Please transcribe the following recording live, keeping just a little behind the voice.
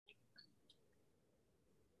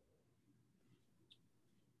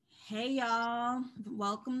Hey y'all,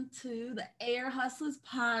 welcome to the Air Hustlers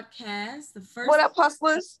podcast. The What first up,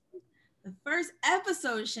 hustlers? the first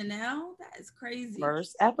episode, Chanel. That is crazy.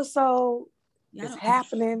 First episode Y'all is don't,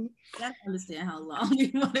 happening. y'all don't understand how long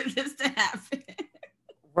we wanted this to happen.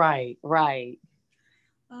 Right.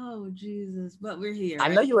 Oh Jesus. But we're here, I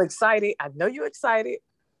right? know you're excited.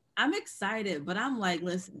 I'm excited, but I'm like,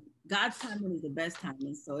 listen, God's timing is the best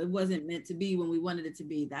timing. So it wasn't meant to be when we wanted it to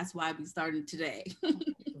be. That's why we started today.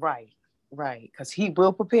 Right. Because he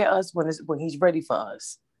will prepare us when he's ready for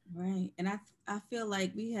us. Right. And I feel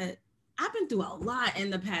like I've been through a lot in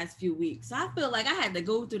the past few weeks. So I feel like I had to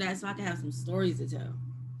go through that so I can have some stories to tell.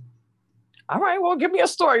 All right, well, give me a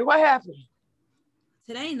story. What happened?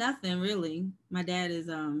 Today, nothing really. My dad is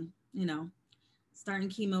starting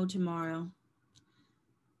chemo tomorrow.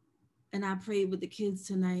 And I prayed with the kids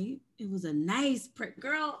tonight. It was a nice prayer.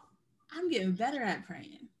 Girl, I'm getting better at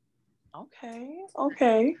praying. Okay.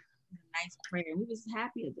 Nice prayer. We was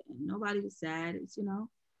happy at the end. Nobody was sad. It's.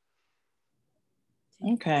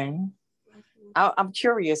 Okay. I'm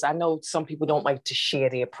curious. I know some people don't like to share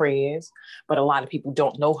their prayers, but a lot of people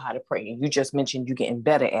don't know how to pray. And you just mentioned you getting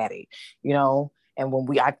better at it, you know. And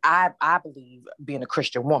I believe, being a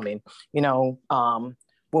Christian woman,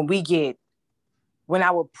 when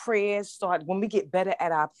our prayers start, when we get better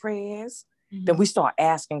at our prayers, then we start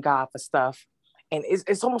asking God for stuff, and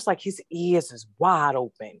it's almost like His ears is wide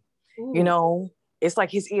open. Ooh. It's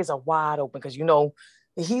like His ears are wide open because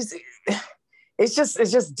He's. It's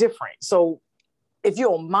just different. So if you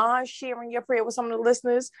don't mind sharing your prayer with some of the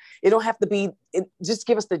listeners, it don't have to be. Just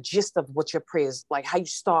give us the gist of what your prayers like, how you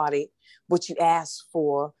started, what you asked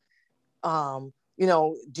for. How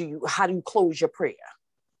do you close your prayer?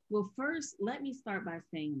 Well, first, let me start by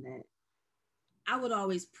saying that I would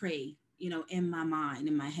always pray, in my mind,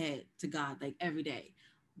 in my head to God, like every day.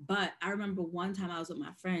 But I remember one time I was with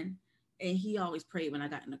my friend and he always prayed when I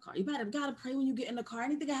got in the car. You gotta pray when you get in the car.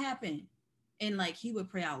 Anything can happen. And like he would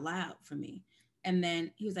pray out loud for me. And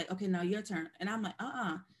then he was like, okay, now your turn. And I'm like,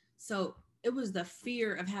 So it was the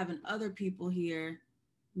fear of having other people hear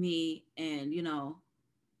me and,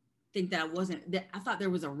 think that I thought there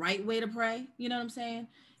was a right way to pray. You know what I'm saying?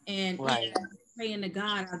 And Right. praying to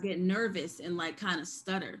God, I'll get nervous and like kind of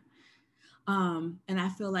stutter. And I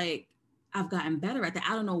feel like I've gotten better at that.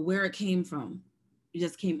 I don't know where it came from. It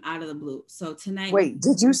just came out of the blue. So tonight, Wait,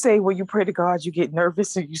 did you say when you pray to God you get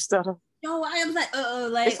nervous and you stutter? no, I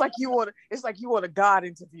was like, It's like you want a God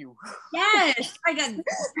interview. yes, I got. Can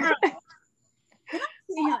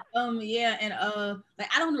I say yeah, and like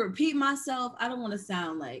I don't want to repeat myself. I don't want to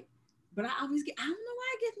sound like, but I always I don't know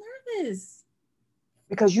why I get nervous.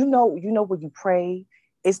 Because when you pray,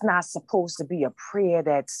 it's not supposed to be a prayer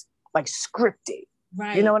that's like scripted.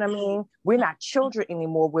 You know Right. what I mean? We're not children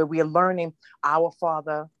anymore where we're learning our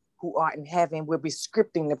Father who art in heaven. We'll be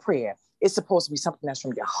scripting the prayer. It's supposed to be something that's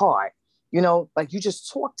from your heart. Like you just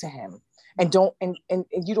talk to him and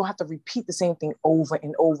you don't have to repeat the same thing over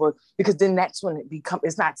and over, because then that's when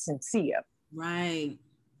it's not sincere. Right.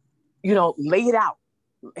 Lay it out.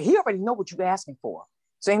 He already know what you're asking for.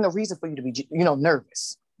 So ain't no reason for you to be,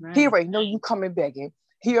 nervous. He Right. already know you coming begging.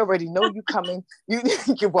 He already know you coming.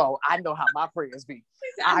 Well, I know how my prayers be.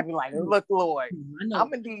 I be like, look, Lord, I know.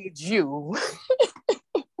 I'm gonna need you.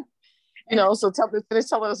 So finish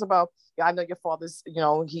telling us about. Yeah, I know your father's.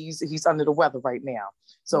 He's under the weather right now.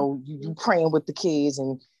 So you praying with the kids,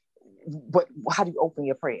 but how do you open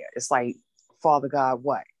your prayer? It's like, Father God,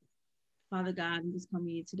 what? Father God, I'm just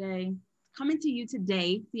coming to you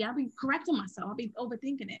today. See, I'll be correcting myself. I'll be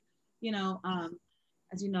overthinking it.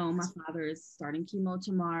 As you know, my father is starting chemo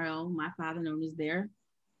tomorrow. My father known as their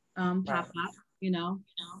Right. pop, you know.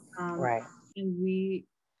 Um, Right. and we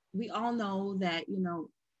all know that,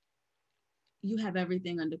 you have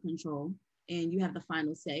everything under control and you have the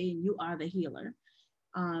final say and you are the healer.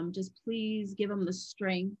 Just please give him the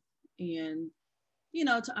strength and,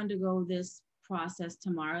 to undergo this process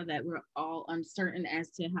tomorrow that we're all uncertain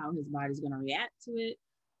as to how his body's going to react to it.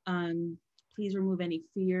 Please remove any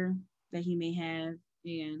fear that he may have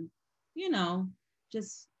and, you know,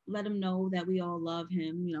 just let him know that we all love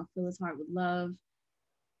him, fill his heart with love.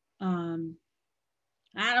 Um,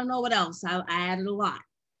 I don't know what else. I added a lot,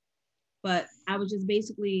 but I was just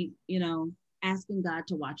basically, asking God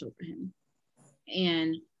to watch over him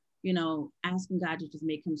and, asking God to just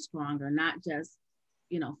make him stronger, not just,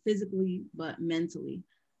 physically, but mentally,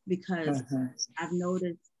 because Mm-hmm. I've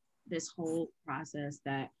noticed this whole process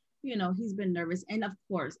that, he's been nervous. And of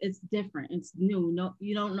course, it's different. It's new. No,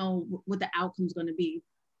 you don't know what the outcome's going to be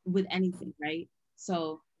with anything, right?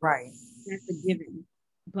 So Right. that's a given.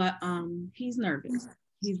 But he's nervous.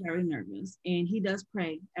 He's very nervous, and he does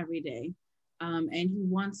pray every day, and he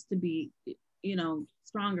wants to be,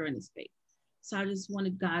 stronger in his faith. So I just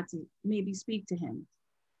wanted God to maybe speak to him,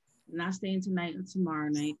 not staying tonight or tomorrow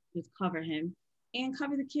night. Just cover him and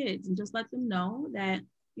cover the kids, and just let them know that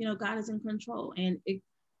God is in control, and it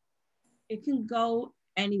can go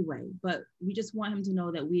anyway. But we just want him to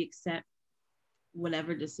know that we accept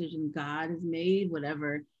whatever decision God has made,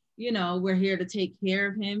 whatever, we're here to take care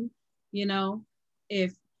of him,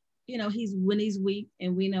 if, when he's weak,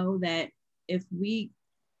 and we know that if we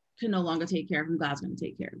can no longer take care of him, God's going to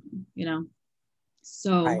take care of him.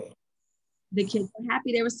 So Right. the kids were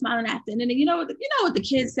happy. They were smiling after. And then, what the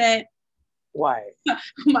kids said? Why?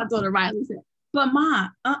 My daughter Riley said, but Ma,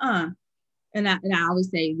 And I always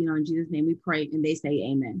say, in Jesus' name we pray, and they say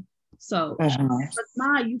amen. So, but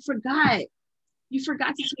Ma, you forgot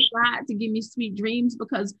to say God to give me sweet dreams,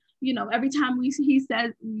 because every time you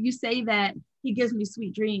say that, he gives me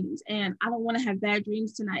sweet dreams, and I don't want to have bad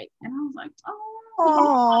dreams tonight. And I was like,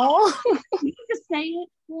 oh, you can just say it.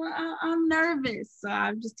 Well, I'm nervous, so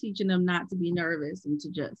I'm just teaching them not to be nervous and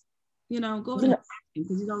to just go to him,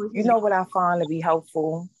 because he's always. What I find to be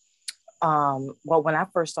helpful. Well, when I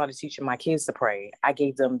first started teaching my kids to pray, I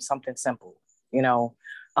gave them something simple.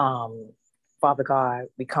 Father God,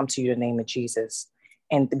 we come to you in the name of Jesus,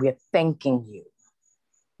 and we're thanking you.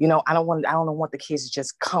 I don't want the kids to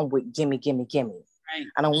just come with gimme, gimme, gimme. Right.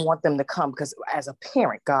 I don't want them to come, because as a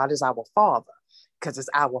parent, God is our Father, because it's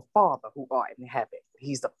our Father who art in heaven.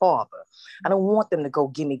 He's the Father. I don't want them to go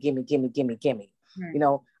gimme, gimme, gimme, gimme, gimme.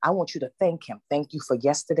 Right. I want you to thank him. Thank you for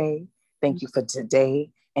yesterday. Thank you for today.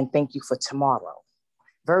 And thank you for tomorrow.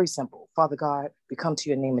 Very simple. Father God, we come to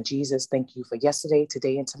you in the name of Jesus. Thank you for yesterday,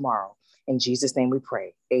 today, and tomorrow. In Jesus' name we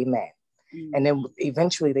pray. Amen. And then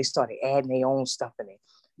eventually they started adding their own stuff in it.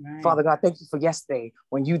 Right. Father God, thank you for yesterday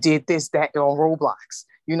when you did this, that on Roblox,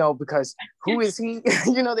 because who is he?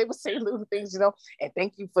 They would say little things, and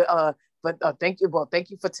thank you for, thank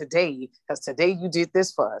you for today, because today you did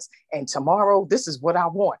this for us. And tomorrow, this is what I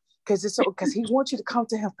want. Because he wants you to come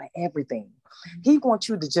to him for everything. He wants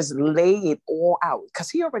you to just lay it all out, because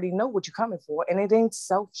he already know what you're coming for, and it ain't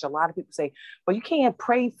selfish. A lot of people say, "But you can't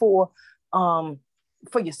pray for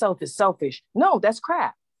yourself. It's selfish." No, that's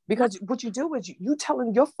crap. Because what you do is you tell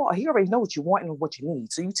him your fault. He already know what you want and what you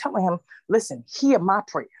need. So you telling him, "Listen, hear my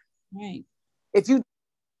prayer. Right. If you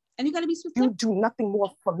and you got to be specific. You do nothing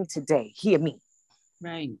more for me today. Hear me.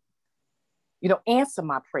 Right. Answer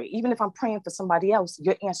my prayer. Even if I'm praying for somebody else,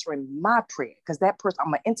 you're answering my prayer, because that person,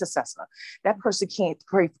 I'm an intercessor. That person can't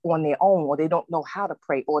pray on their own, or they don't know how to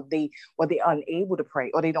pray, or they're unable to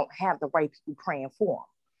pray, or they don't have the right people praying for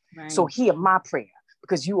them. Right. So hear my prayer,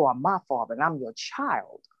 because you are my Father and I'm your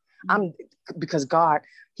child. Because God,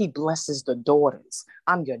 he blesses the daughters.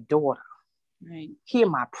 I'm your daughter. Right. Hear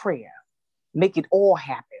my prayer. Make it all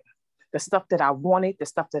happen. The stuff that I wanted, the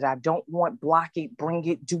stuff that I don't want, block it, bring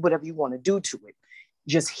it, do whatever you want to do to it.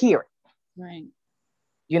 Just hear it. Right.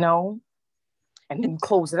 And then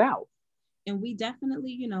close it out. And we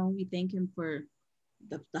definitely, we thank him for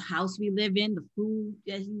the house we live in, the food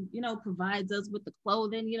that he, provides us with, the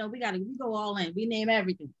clothing. We go all in. We name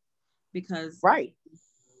everything, because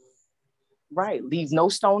Right. Leave no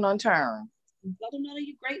stone unturned. Let them know that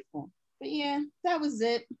you're grateful. But yeah, that was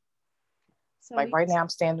it. So right now I'm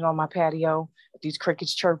standing on my patio, these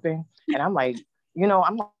crickets chirping, and I'm like,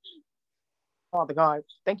 Father God,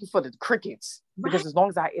 thank you for the crickets. Right. Because as long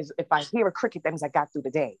as if I hear a cricket, that means I got through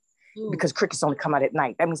the day. Ooh. Because crickets only come out at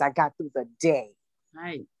night. That means I got through the day.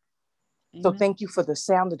 Right. Amen. So thank you for the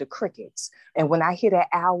sound of the crickets. And when I hear that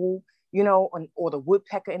owl, or the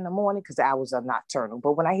woodpecker in the morning, because the owls are nocturnal,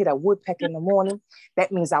 but when I hear that woodpecker in the morning,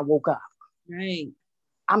 that means I woke up. Right.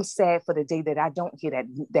 I'm sad for the day that I don't hear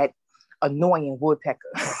that annoying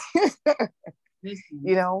woodpecker.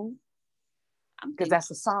 Because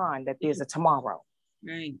that's a sign that there's a tomorrow.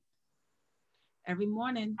 Right. Every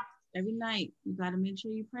morning, every night, you got to make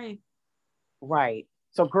sure you pray. Right.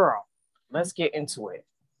 So, girl, let's get into it.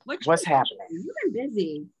 What's happening? You've been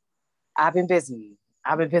busy. I've been busy.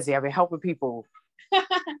 I've been helping people.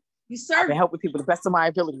 You serving. I've been helping people to the best of my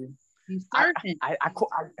ability. You serving. I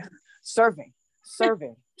serving.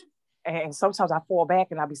 And sometimes I fall back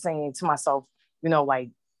and I be saying to myself, I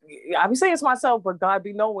be saying to myself, but God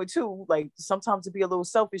be knowing too, like sometimes to be a little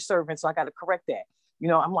selfish servant. So I got to correct that.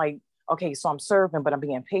 I'm like, okay, so I'm serving, but I'm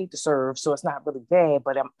being paid to serve. So it's not really bad,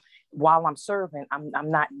 but while I'm serving, I'm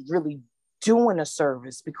not really doing a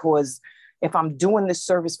service, because if I'm doing this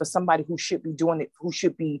service for somebody who should be doing it, who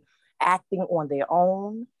should be acting on their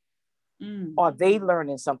own, are they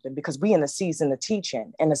learning something? Because we in a season of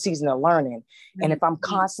teaching and a season of learning. And if I'm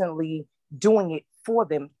constantly doing it for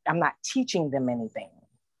them. I'm not teaching them anything.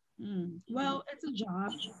 Well, it's a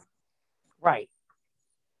job. Right.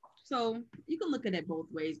 So you can look at it both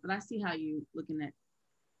ways, but I see how you looking at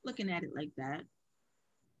it like that.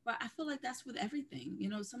 But I feel like that's with everything.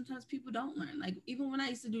 Sometimes people don't learn. Like even when I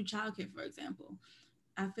used to do childcare, for example,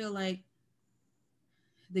 I feel like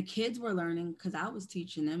the kids were learning because I was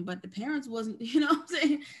teaching them, but the parents wasn't, what I'm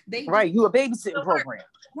saying? They just Right. You a babysitting program.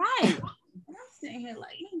 right. And I'm sitting here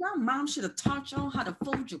like, your mom should have taught y'all how to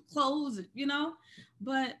fold your clothes,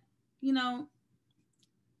 but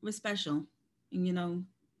we're special. And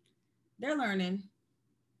they're learning.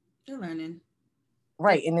 They're learning.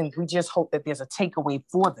 Right. And then we just hope that there's a takeaway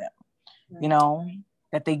for them. Right.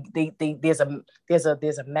 That they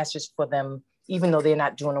there's a message for them, even though they're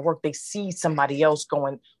not doing the work. They see somebody else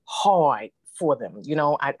going hard for them.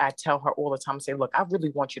 I tell her all the time, I say, look, I really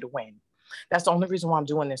want you to win. That's the only reason why I'm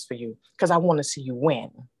doing this for you, because I want to see you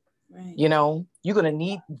win. Right. You're going to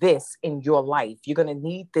need this in your life. You're going to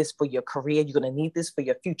need this for your career. You're going to need this for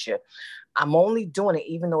your future. I'm only doing it,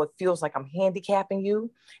 even though it feels like I'm handicapping you,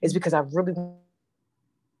 is because I really want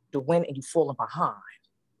to win and you're falling behind.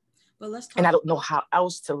 But let's talk. And I don't know how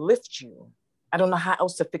else to lift you. I don't know how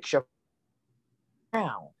else to fix your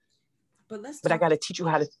crown. But I got to teach you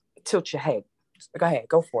how to tilt your head. Go ahead,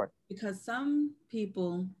 go for it. Because some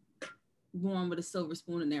people born with a silver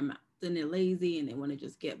spoon in their mouth, and they're lazy and they want to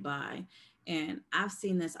just get by. And I've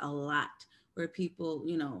seen this a lot where people,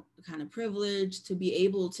 kind of privileged to be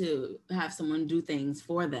able to have someone do things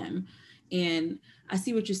for them. And I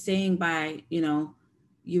see what you're saying by,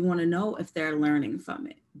 you want to know if they're learning from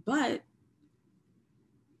it. But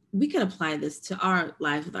we could apply this to our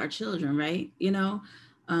lives with our children, right?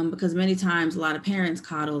 Because many times a lot of parents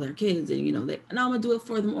coddle their kids and, I'm going to do it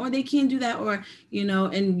for them, or they can't do that. Or,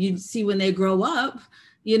 and you see when they grow up,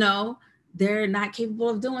 they're not capable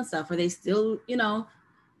of doing stuff, or they still,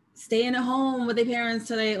 staying at home with their parents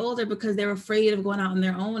till they're older because they're afraid of going out on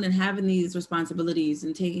their own and having these responsibilities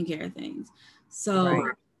and taking care of things. So,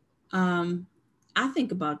 right. I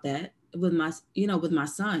think about that with my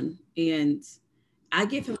son, and I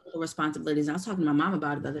give him responsibilities. I was talking to my mom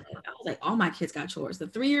about it the other day. I was like, all my kids got chores. The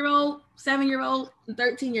 3-year-old, 7-year-old, and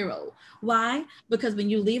 13-year-old. Why? Because when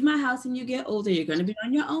you leave my house and you get older, you're going to be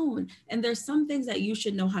on your own. And there's some things that you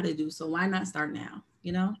should know how to do. So why not start now?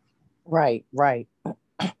 Right.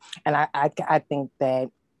 And I think that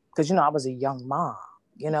because, I was a young mom,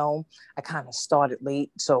 I kind of started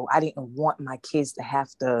late. So I didn't want my kids to have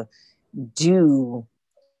to do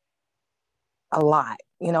a lot.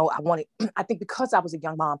 I think because I was a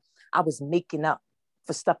young mom, I was making up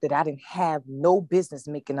for stuff that I didn't have no business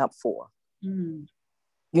making up for. Mm.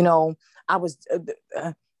 I was,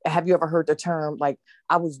 have you ever heard the term, like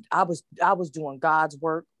I was doing God's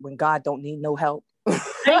work when God don't need no help?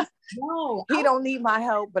 No, he don't need my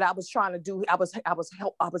help, but I was trying to do, I was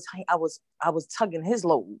tugging his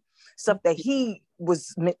load, stuff that he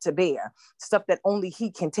was meant to bear, stuff that only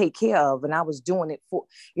he can take care of. And I was doing it for,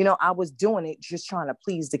 I was doing it just trying to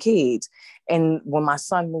please the kids. And when my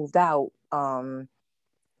son moved out,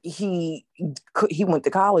 he went to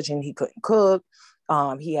college and he couldn't cook.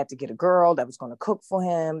 He had to get a girl that was going to cook for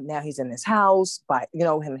him. Now he's in his house by,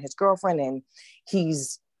 him and his girlfriend. And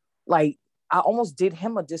he's like, I almost did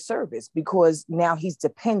him a disservice because now he's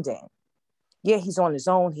dependent. Yeah, he's on his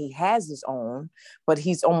own. He has his own, but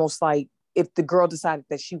he's almost like, if the girl decided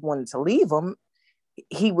that she wanted to leave him,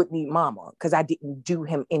 he would need mama because I didn't do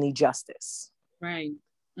him any justice. Right.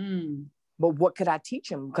 Mm. But what could I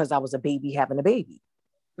teach him? Because I was a baby having a baby.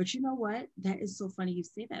 But you know what? That is so funny you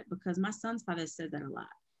say that, because my son's father said that a lot.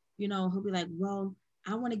 He'll be like, well,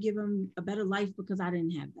 I want to give him a better life because I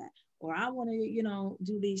didn't have that. Or I want to,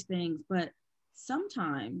 do these things. But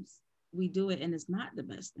sometimes we do it and it's not the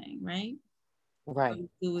best thing, right? Right. We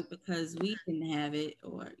do it because we can have it,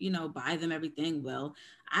 or, buy them everything. Well,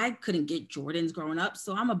 I couldn't get Jordans growing up,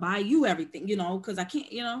 so I'm going to buy you everything, because I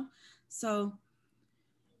can't, So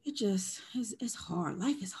it just it's hard.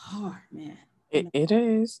 Life is hard, man. It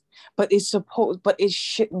is, but but it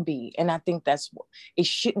shouldn't be. And I think that's what it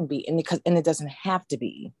shouldn't be. And it doesn't have to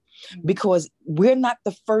be, because we're not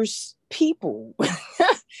the first people,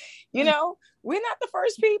 we're not the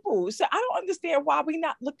first people. So I don't understand why we're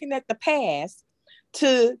not looking at the past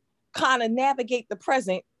to kind of navigate the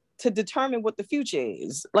present to determine what the future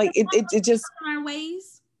is. Like it just our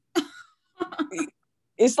ways.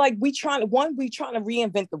 It's like we trying to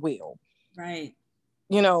reinvent the wheel. Right.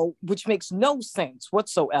 Which makes no sense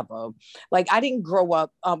whatsoever. Like I didn't grow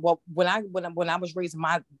up. When I was raising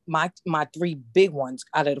my 3 big ones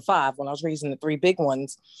out of the 5, when I was raising the 3 big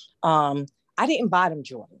ones, I didn't buy them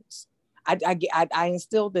Jordans. I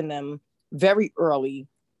instilled in them very early,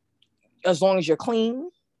 as long as you're clean.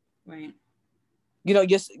 Right. You know,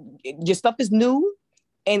 your stuff is new.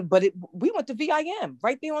 But we went to VIM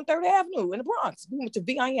right there on 3rd Avenue in the Bronx. We went to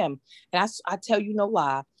VIM. And I tell you no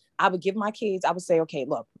lie, I would give my kids, I would say, okay,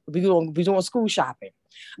 look, we doing school shopping.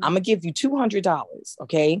 I'm going to give you $200,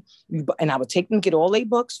 okay? And I would take them, get all their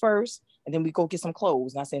books first, and then we go get some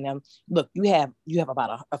clothes. And I say to them, look, you have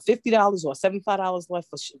about a $50 or $75 left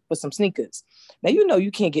for some sneakers. Now, you know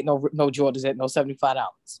you can't get no Jordans at no $75,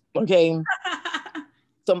 okay?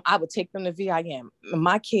 So I would take them to VIM.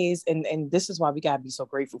 My kids, and this is why we gotta be so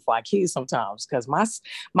grateful for our kids sometimes, because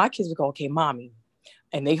my kids would go, okay, mommy,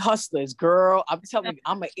 and they hustlers, girl. I'm telling you,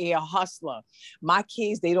 I'm an air hustler. My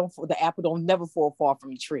kids, the apple don't never fall far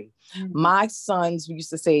from the tree. Mm-hmm. My sons, we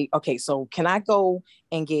used to say, okay, so can I go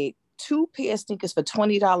and get 2 pair of sneakers for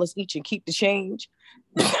 $20 each and keep the change?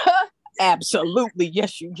 Absolutely,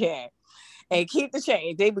 yes, you can. And keep the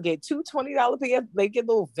change. They would get $2 $20 pairs. They get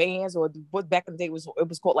little Vans, or what back in the day it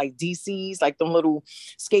was called like DCs, like them little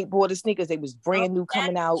skateboarder sneakers. They was brand new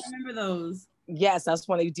coming out. I remember those. Yes, that's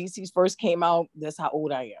when the DCs first came out. That's how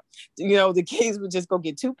old I am. You know, the kids would just go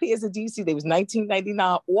get 2 pairs of DC. They was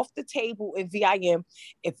 $19.99 off the table in VIM.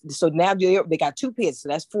 So now they got 2 pairs, so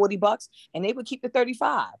that's $40, and they would keep the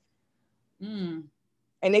 35.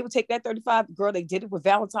 And they would take that 35, girl. They did it with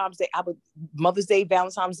Valentine's Day. Mother's Day,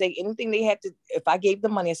 Valentine's Day, anything they had to. If I gave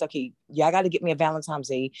them money, I said, okay, y'all got to get me a Valentine's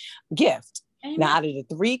Day gift. Amen. Now, out of the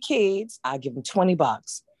 3 kids, I give them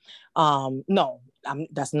 $20. No,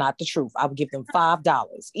 that's not the truth. I would give them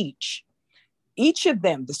 $5 each. Each of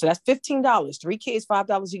them, so that's $15. 3 kids,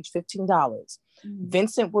 $5 each, $15.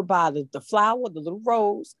 Vincent would buy the flower, the little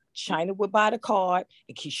rose. China would buy the card,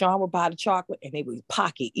 and Keyshawn would buy the chocolate, and they would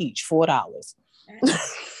pocket each $4.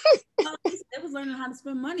 They was learning how to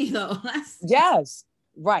spend money though. Yes,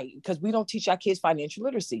 right. Because we don't teach our kids financial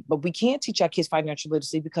literacy, but we can't teach our kids financial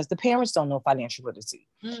literacy because the parents don't know financial literacy.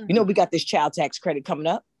 You know, we got this child tax credit coming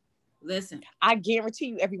up. Listen, I guarantee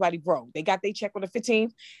you everybody broke. They got their check on the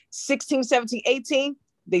 15th, 16, 17, 18.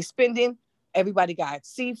 They spending. Everybody got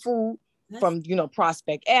seafood from,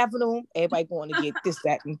 Prospect Avenue. Everybody going to get this,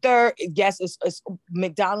 that, and third. Yes, it's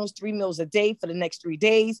McDonald's 3 meals a day for the next 3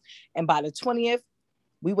 days. And by the 20th,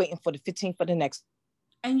 we waiting for the 15th for the next.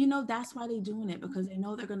 And that's why they're doing it, because they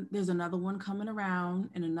know there's another one coming around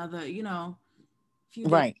in another, few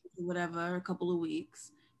days, right, or whatever, a couple of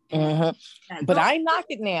weeks. But I ain't knock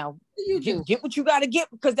it now. Get what you got to get,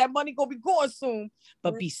 because that money gonna be going soon.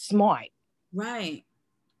 But be smart. Right.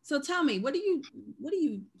 So tell me, what do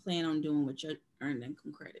you plan on doing with your earned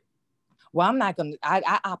income credit? Well, I'm not gonna.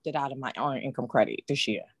 I opted out of my earned income credit this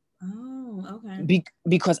year. Oh, okay.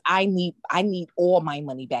 Because I need all my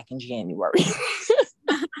money back in January.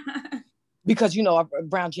 Because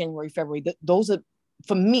around January, February, those are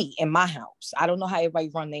for me in my house. I don't know how everybody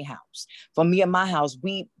run their house. For me in my house,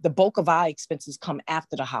 the bulk of our expenses come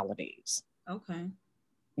after the holidays. Okay.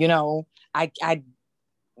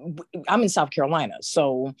 I'm in South Carolina,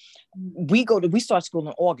 so we start school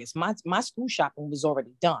in August. My school shopping was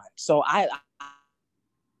already done, so I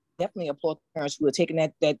definitely applaud parents who are taking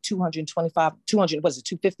that $200 was it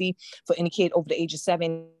 $250 for any kid over the age of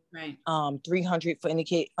 7. Right. $300 for any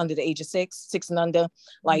kid under the age of 6 and under.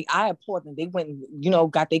 Like, I applaud them. They went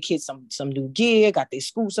and, got their kids some new gear, got their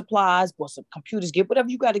school supplies, bought some computers, get whatever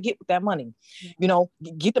you got to get with that money. Yeah.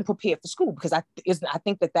 Get them prepared for school, because I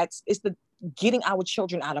think it's the getting our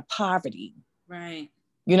children out of poverty. Right.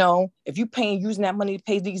 If you using that money to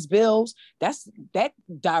pay these bills, that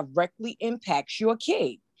directly impacts your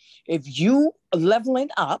kid. If you leveling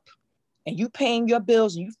up and you paying your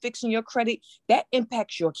bills and you fixing your credit, that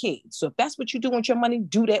impacts your kids. So if that's what you do with your money,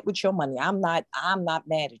 do that with your money. I'm not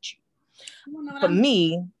mad at you. For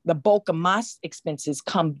me, the bulk of my expenses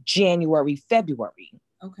come January, February.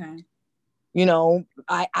 Okay.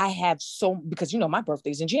 I have because my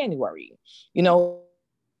birthday's in January.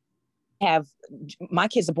 Have my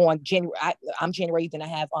kids are born January. I'm January. Then I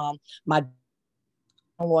have my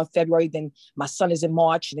on February, then my son is in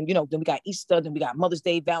March, and then we got Easter, then we got Mother's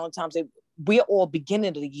Day, Valentine's Day. We're all beginning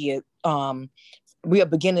of the year. We are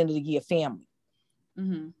beginning of the year family.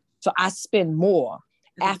 Mm-hmm. So I spend more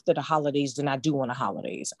after the holidays than I do on the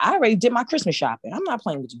holidays. I already did my Christmas shopping. I'm not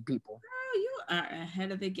playing with you people. Girl, you are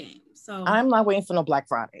ahead of the game. So I'm not waiting for no Black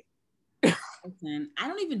Friday. Listen, I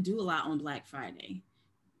don't even do a lot on Black Friday.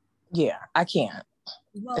 Yeah, I can't.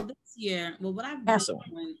 Well, this year, what I've been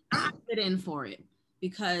doing, I fit in for it.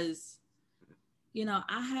 Because,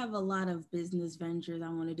 I have a lot of business ventures I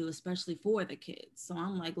want to do, especially for the kids. So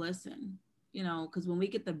I'm like, listen, you know, because when we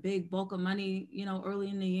get the big bulk of money, you know, early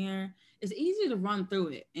in the year, it's easy to run through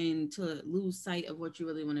it and to lose sight of what you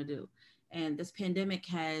really want to do. And this pandemic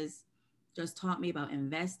has just taught me about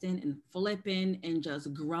investing and flipping and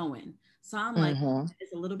just growing. So I'm like, Mm-hmm.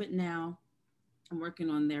 it's a little bit now. I'm working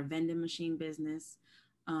on their vending machine business,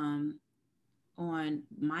 um, on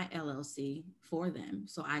my LLC for them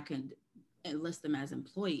so I can enlist them as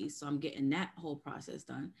employees. So I'm getting that whole process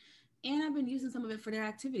done. And I've been using some of it for their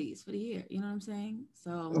activities for the year. You know what I'm saying?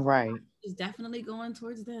 So Right. it's definitely going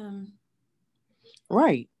towards them.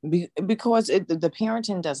 Right. Because the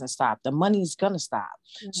parenting doesn't stop. The money's going to stop.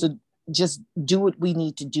 Right. So just do what we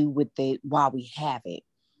need to do with it while we have it.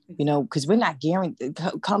 You Exactly. know, because we're not guaranteed.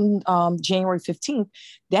 Come January 15th,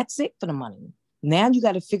 that's it for the money. Now you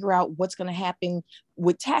got to figure out what's going to happen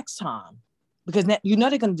with tax time, because now, you know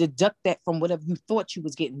they're going to deduct that from whatever you thought you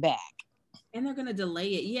was getting back. And they're going to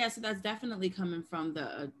delay it. Yeah. So that's definitely coming from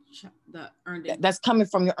the earned income. That's coming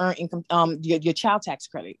from your earned income, your child tax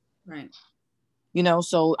credit. Right. You know,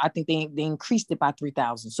 so I think they increased it by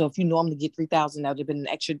 3,000. So if you normally get 3,000, that would have been an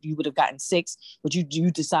extra. You would have gotten 6, but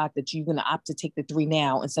you decide that you're going to opt to take the 3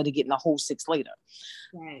 now instead of getting a whole 6 later.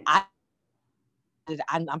 Right.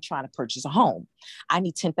 I'm trying to purchase a home. I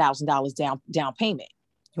need $10,000 down payment.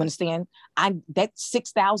 You understand? That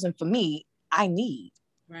 6,000 for me, I need.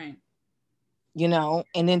 Right. You know,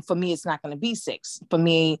 and then for me, it's not going to be 6. For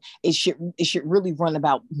me, it should really run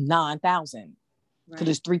about 9,000. Because Right.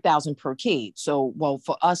 it's 3,000 per kid. So, well,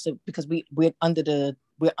 for us, because we're under the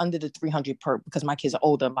 300 per, because my kids are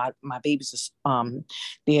older. My babies are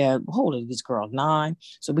they're, how old is this girl? 9.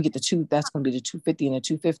 So we get the 2. That's going to be the 250 and the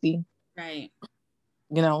 250. Right.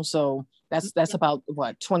 You know, so that's about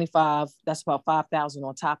what 25. That's about 5,000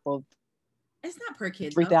 on top of It's not per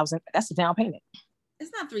kid though. 3,000. That's the down payment.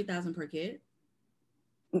 It's not 3,000 per kid.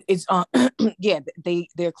 It's yeah,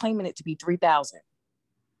 they're claiming it to be 3,000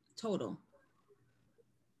 Total.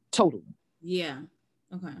 total. Yeah.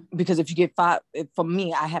 Okay. Because if you get 5, for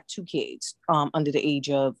me, I have 2 kids under the age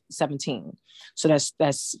of 17, so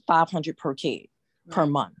that's 500 per kid per Right.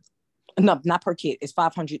 month. No, not per kid. It's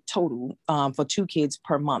 500 total for 2 kids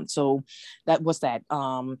per month. So that was that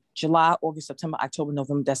July, August, September, October,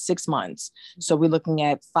 November. That's 6 months. So we're looking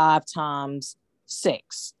at 5 times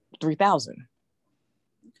 6, 3,000.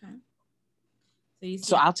 Okay. So you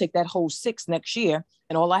So see, I'll take that whole 6 next year,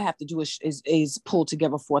 and all I have to do is pull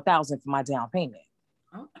together 4,000 for my down payment.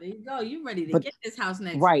 oh, there you go. You're ready to But get this house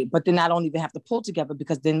next. right, but then I don't even have to pull together,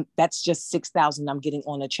 because then that's just 6,000 I'm getting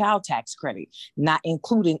on a child tax credit, not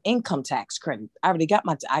including income tax credit. I got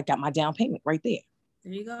my down payment right there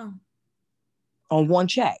There you go. on one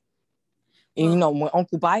check. And Well, you know, when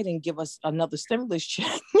Uncle Biden give us another stimulus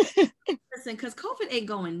check, listen, because COVID ain't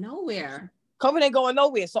going nowhere. COVID ain't going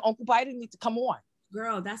nowhere. So Uncle Biden needs to come on.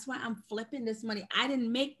 Girl, that's why I'm flipping this money. I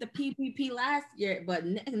didn't make the PPP last year, but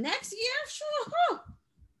next year, sure.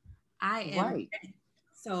 I am Right. ready.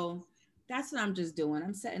 So that's what I'm just doing.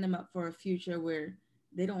 I'm setting them up for a future where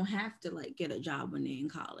they don't have to like get a job when they're in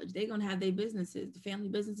college. They're gonna have their businesses, the family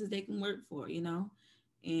businesses they can work for, you know,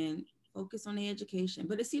 and focus on their education.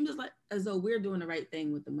 But it seems as though we're doing the right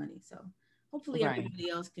thing with the money. So hopefully Right. everybody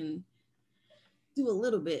else can do a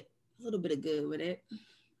little bit of good with it.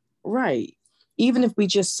 Right. Even if we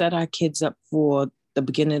just set our kids up for the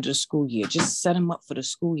beginning of the school year, just set them up for the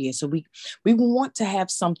school year. So we want to have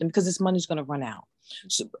something, because this money's going to run out.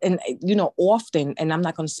 So, and you know, often, and I'm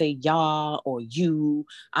not going to say y'all or you,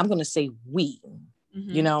 I'm going to say we,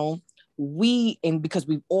 you know, and because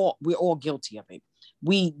we're all guilty of it.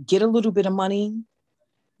 We get a little bit of money,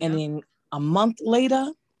 and then a month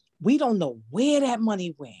later, we don't know where that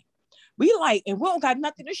money went. We like, and we don't got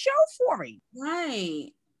nothing to show for it.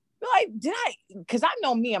 Right. Like, because I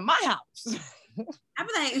know me and my house. I'm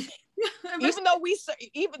like, even though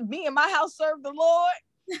even me and my house serve the Lord,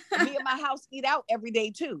 me and my house eat out every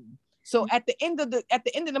day too. So at the end of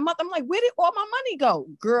the month, I'm like, where did all my money go?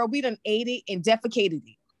 Girl, we done ate it and defecated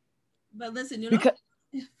it. but listen, you know,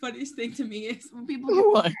 the funniest thing to me is when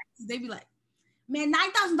people get they be like, man,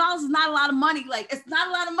 $9,000 is not a lot of money. Like, it's not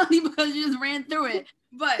a lot of money because you just ran through it.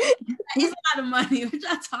 But it's a lot of money. What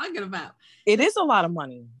y'all talking about? It is a lot of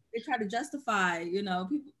money. They try to justify, you know,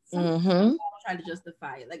 people try to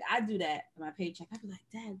justify it. Like, I do that in my paycheck. I be like,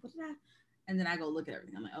 Dad, what did I? And then I go look at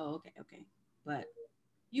everything. I'm like, oh, okay. But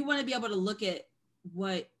you want to be able to look at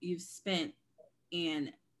what you've spent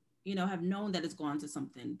and, you know, have known that it's gone to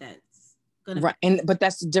something that's gonna right. But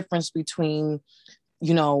that's the difference between,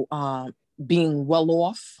 you know, being well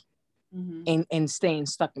off and staying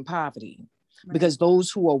stuck in poverty. Right. Because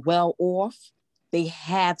those who are well off, they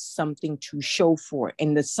have something to show for it.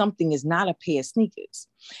 And the something is not a pair of sneakers.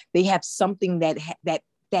 They have something that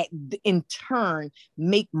in turn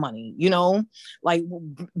make money, like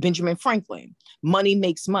Benjamin Franklin. Money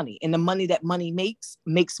makes money. And the money that money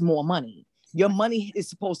makes more money. Your money is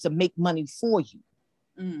supposed to make money for you.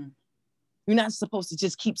 Mm. You're not supposed to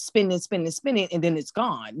just keep spending, and then it's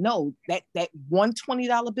gone. No, that one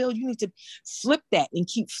 $20 bill, you need to flip that and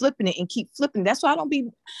keep flipping it and keep flipping. That's why I don't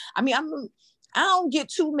get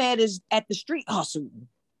too mad at the street hustle.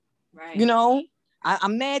 Right.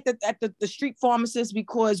 I'm mad at the street pharmacists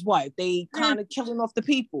because what? They kind of killing off the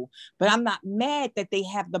people. But I'm not mad that they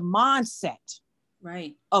have the mindset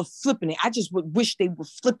right of flipping it. I just would wish they would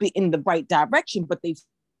flip it in the right direction, but they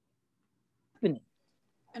flipping it.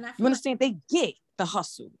 And you understand? They get the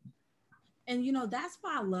hustle. And that's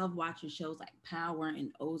why I love watching shows like Power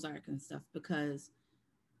and Ozark and stuff, because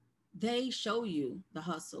they show you the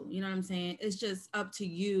hustle. You know what I'm saying? It's just up to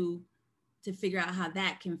you to figure out how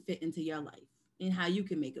that can fit into your life and how you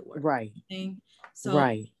can make it work. Right. So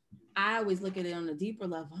right. I always look at it on a deeper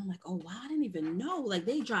level. I'm like, oh, wow, I didn't even know. Like,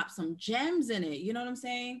 they dropped some gems in it. You know what I'm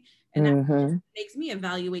saying? And that makes me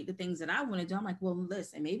evaluate the things that I want to do. I'm like, well,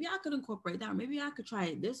 listen, maybe I could incorporate that. Or maybe I could try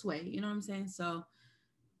it this way. You know what I'm saying? So,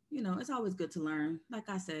 it's always good to learn. Like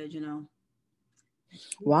I said,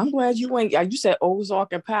 Well, I'm glad you ain't. You said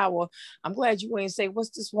Ozark and Power. I'm glad you ain't say,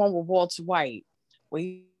 what's this one with Walter White? What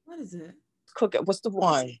is it? Cooking. What's the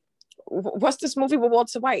one? What's this movie with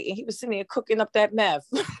Walter White? And he was sitting there cooking up that meth.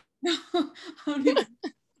 I'll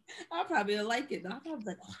probably like it. I'll probably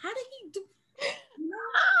like, oh, how did he do?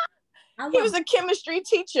 He was a chemistry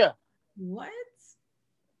teacher. What?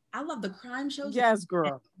 I love the crime shows. Yes,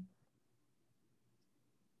 girl.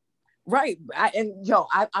 Right. I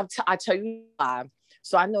tell you why.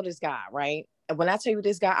 So I know this guy, right? And when I tell you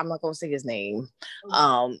this guy, I'm not gonna say his name.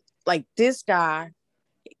 Like this guy,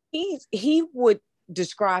 he would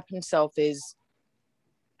describe himself as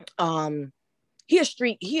he a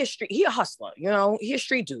hustler, he a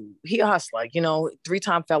street dude, he a hustler,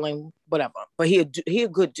 3-time felon, whatever, but he a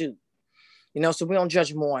good dude, so we don't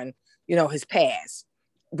judge him on his past.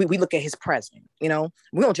 We look at his present, we don't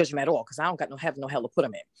judge him at all, because I don't got no heaven, no hell to put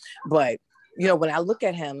him in. But when I look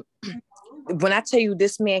at him, when I tell you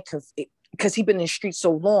this man, because he been in the street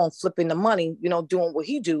so long, flipping the money, doing what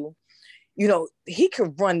he do, he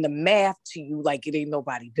could run the math to you like it ain't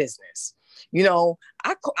nobody business.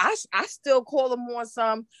 I still call him on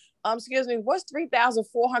some, excuse me, what's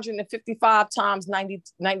 3,455 times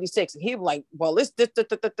 96? And he was like, well, it's this,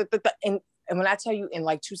 and when I tell you in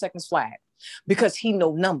like 2 seconds flat, because he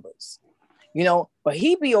know numbers, but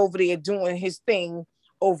he be over there doing his thing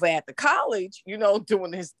over at the college,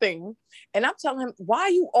 doing his thing. And I'm telling him, while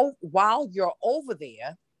you're over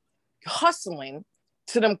there hustling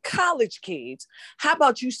to them college kids, how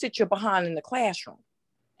about you sit your behind in the classroom?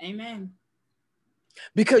 Amen.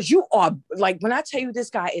 Because you are, like, when I tell you this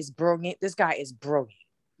guy is brilliant.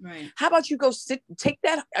 Right. How about you go take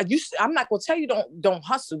that? I'm not gonna tell you don't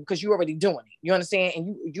hustle, because you're already doing it. You understand?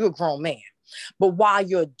 And you're a grown man. But while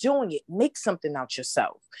you're doing it, make something out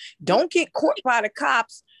yourself. Don't get caught by the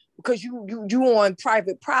cops because you on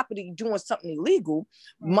private property doing something illegal.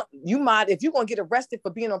 Right. You might, if you're gonna get arrested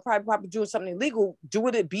for being on private property doing something illegal,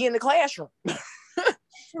 be in the classroom.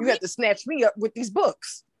 You have to snatch me up with these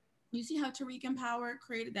books. You see how Tariq and Power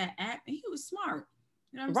created that app, and he was smart.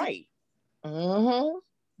 You know what I'm right. saying? Mm-hmm.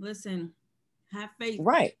 Listen, have faith.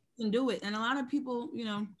 Right. And do it. And a lot of people,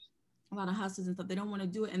 a lot of hustlers and stuff, they don't want to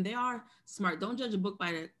do it, and they are smart. Don't judge a book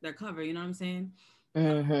by their cover. You know what I'm saying?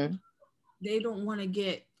 Mm-hmm. They don't want to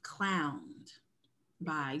get clowned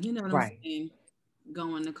by, what I'm saying,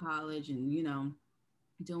 going to college and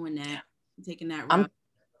doing that, taking that route.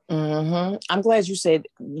 I'm glad you said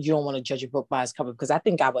you don't want to judge a book by its cover, because I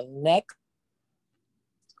think our next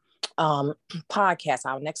podcast,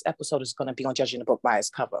 our next episode is going to be on judging the book by its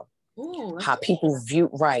cover. Ooh, how people view,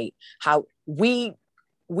 how we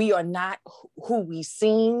are not who we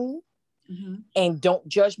seem, and don't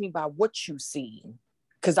judge me by what you see,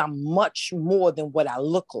 because I'm much more than what I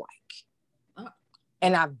look like.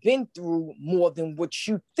 And I've been through more than what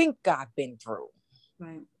you think I've been through.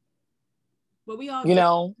 Right. But we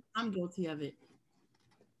all, I'm guilty of it.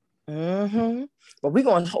 But we're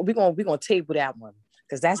gonna table that one,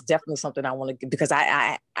 because that's definitely something I want to, because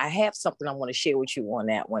I have something I want to share with you on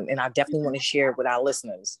that one, and I definitely want to share it with our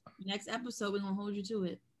listeners. Next episode, we're gonna hold you to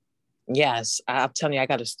it. Yes, I'm telling you,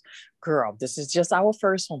 girl, this is just our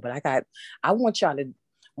first one, but I want y'all to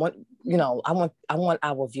I want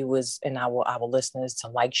our viewers and our listeners to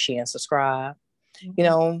like, share, and subscribe.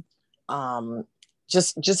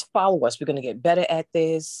 Just follow us. We're gonna get better at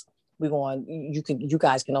this. you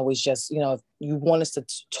guys can always just, if you want us to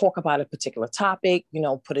talk about a particular topic,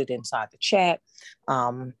 put it inside the chat.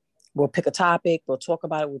 We'll pick a topic, we'll talk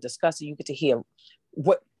about it, we'll discuss it. You get to hear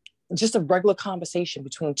just a regular conversation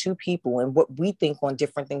between two people and what we think on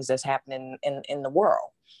different things that's happening in the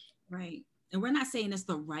world. Right. And we're not saying it's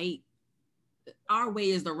our way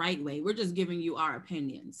is the right way. We're just giving you our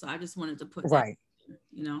opinion. So I just wanted to put that, right.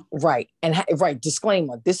 Right. And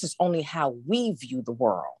disclaimer, this is only how we view the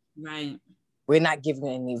world. Right. We're not giving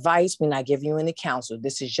you any advice. We're not giving you any counsel.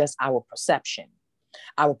 This is just our perception.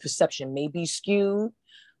 Our perception may be skewed.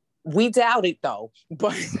 We doubt it though,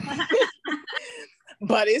 but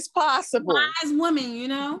but it's possible. Wise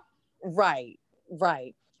woman, Right.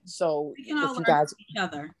 So we can all learn from each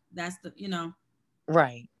other. That's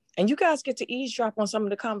right. And you guys get to eavesdrop on some of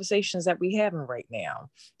the conversations that we're having right now.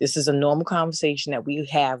 This is a normal conversation that we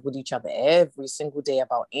have with each other every single day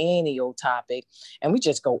about any old topic. And we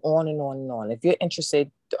just go on and on and on. If you're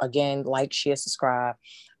interested, again, like, share, subscribe,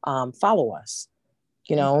 follow us,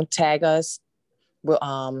 tag us.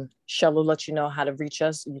 Shell will let you know how to reach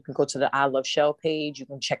us. You can go to the I Love Shell page. You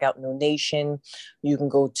can check out New Nation. You can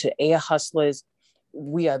go to Air Hustlers.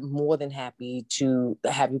 We are more than happy to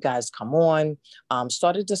have you guys come on,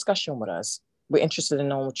 start a discussion with us. We're interested in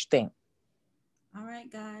knowing what you think. All right,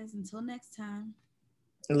 guys. Until next time.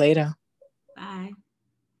 Later. Bye.